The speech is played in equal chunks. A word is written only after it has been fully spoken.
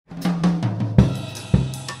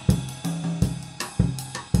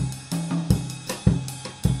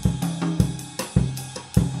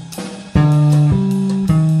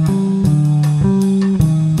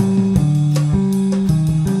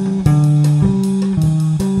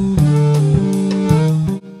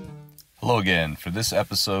again. For this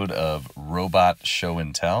episode of Robot Show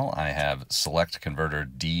and Tell, I have Select Converter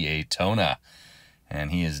D.A.Tona, and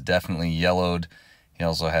he is definitely yellowed. He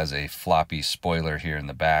also has a floppy spoiler here in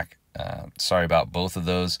the back. Sorry about both of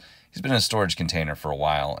those. He's been in a storage container for a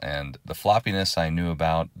while, and the floppiness I knew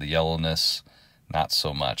about, the yellowness, not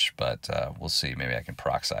so much, but we'll see. Maybe I can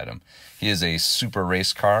peroxide him. He is a super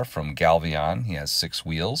race car from Galvion. He has 6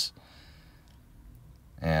 wheels.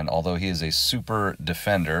 And although he is a super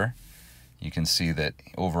Defender, you can see that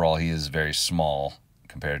overall he is very small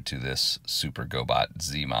compared to this Super GoBot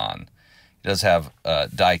Zmon. He does have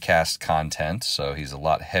die-cast content, so he's a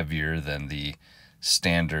lot heavier than the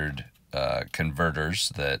standard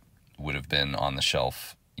converters that would have been on the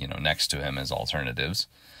shelf, next to him as alternatives.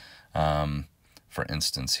 For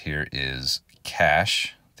instance, here is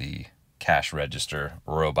Cash, the cash register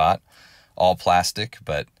robot, all plastic,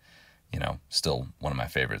 but still one of my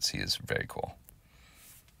favorites. He is very cool.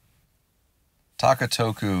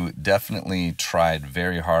 Takatoku definitely tried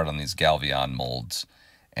very hard on these Galvion molds,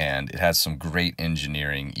 and it has some great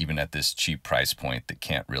engineering even at this cheap price point that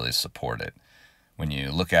can't really support it. When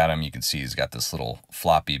you look at him, you can see he's got this little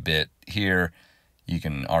floppy bit here. You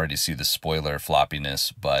can already see the spoiler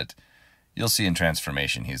floppiness, but you'll see in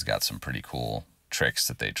transformation he's got some pretty cool tricks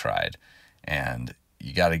that they tried, and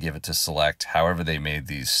you got to give it to Select. However they made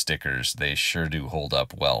these stickers, they sure do hold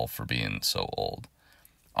up well for being so old.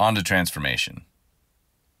 On to transformation.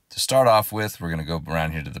 To start off with, we're going to go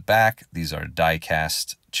around here to the back. These are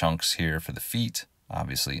die-cast chunks here for the feet,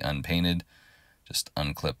 obviously unpainted. Just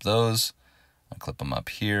unclip those. Unclip them up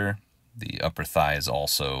here. The upper thigh is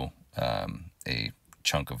also a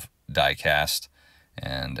chunk of die-cast,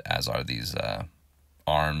 and as are these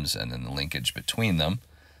arms and then the linkage between them.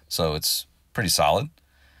 So it's pretty solid.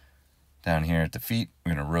 Down here at the feet,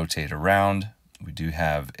 we're going to rotate around. We do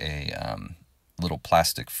have a little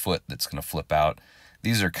plastic foot that's going to flip out.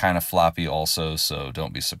 These are kind of floppy also, so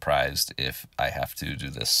don't be surprised if I have to do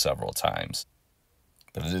this several times.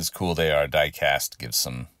 But it is cool they are die-cast, gives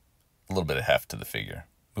a little bit of heft to the figure.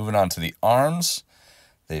 Moving on to the arms,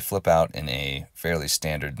 they flip out in a fairly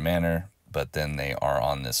standard manner, but then they are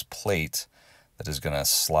on this plate that is going to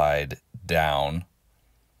slide down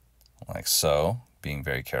like so, being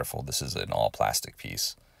very careful. This is an all plastic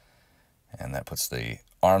piece, and that puts the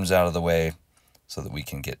arms out of the way so that we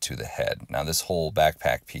can get to the head. Now this whole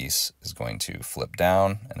backpack piece is going to flip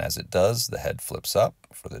down, and as it does, the head flips up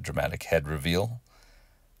for the dramatic head reveal.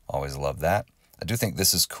 Always love that. I do think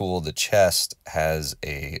this is cool. The chest has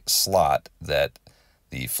a slot that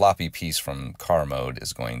the floppy piece from car mode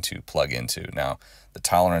is going to plug into. Now, the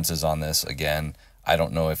tolerances on this, again, I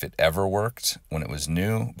don't know if it ever worked when it was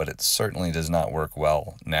new, but it certainly does not work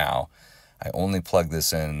well now. I only plug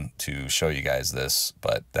this in to show you guys this,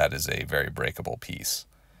 but that is a very breakable piece.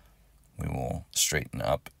 We will straighten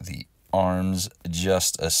up the arms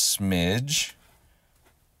just a smidge.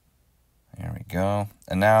 There we go.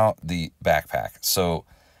 And now the backpack. So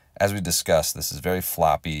as we discussed, this is very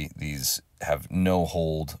floppy. These have no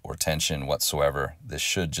hold or tension whatsoever. This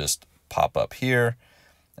should just pop up here,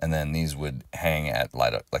 and then these would hang at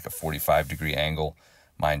like a 45-degree angle.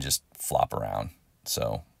 Mine just flop around.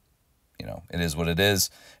 So, it is what it is.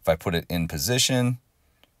 If I put it in position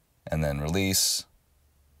and then release,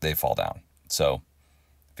 they fall down. So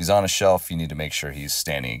if he's on a shelf, you need to make sure he's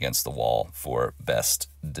standing against the wall for best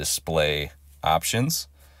display options.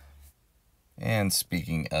 And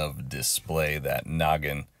speaking of display, that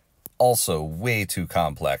noggin, also way too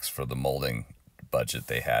complex for the molding budget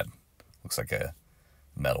they had. Looks like a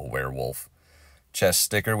metal werewolf. Chest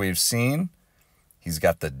sticker we've seen. He's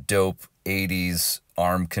got the dope 80s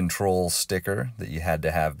arm control sticker that you had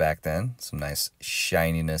to have back then. Some nice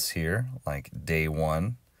shininess here, like day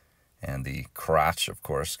one. And the crotch, of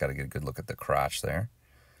course, got to get a good look at the crotch there.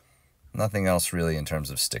 Nothing else really in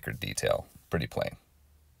terms of sticker detail. Pretty plain.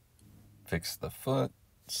 Fix the foot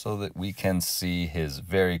so that we can see his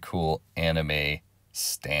very cool anime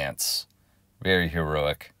stance. Very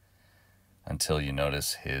heroic, until you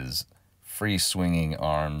notice his free swinging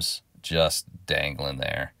arms just dangling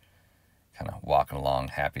there, kind of walking along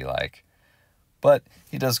happy like. But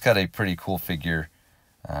he does cut a pretty cool figure,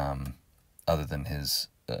 other than his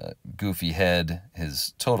goofy head,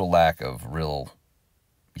 his total lack of real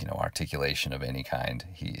articulation of any kind.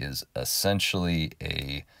 He is essentially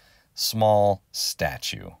a small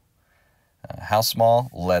statue. How small?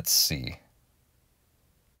 Let's see.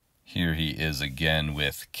 Here he is again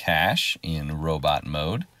with Cash in robot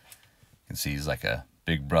mode. You can see he's like a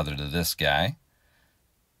big brother to this guy.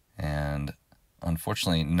 And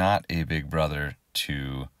unfortunately not a big brother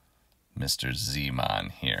to Mr.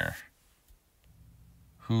 Zmon here,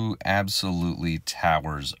 who absolutely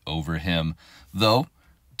towers over him. Though,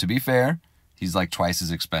 to be fair, he's like twice as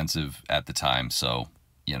expensive at the time, so,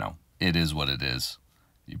 you know, it is what it is.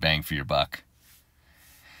 You bang for your buck.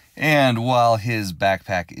 And while his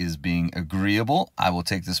backpack is being agreeable, I will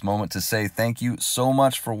take this moment to say thank you so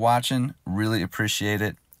much for watching. Really appreciate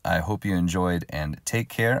it. I hope you enjoyed, and take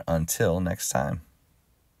care until next time.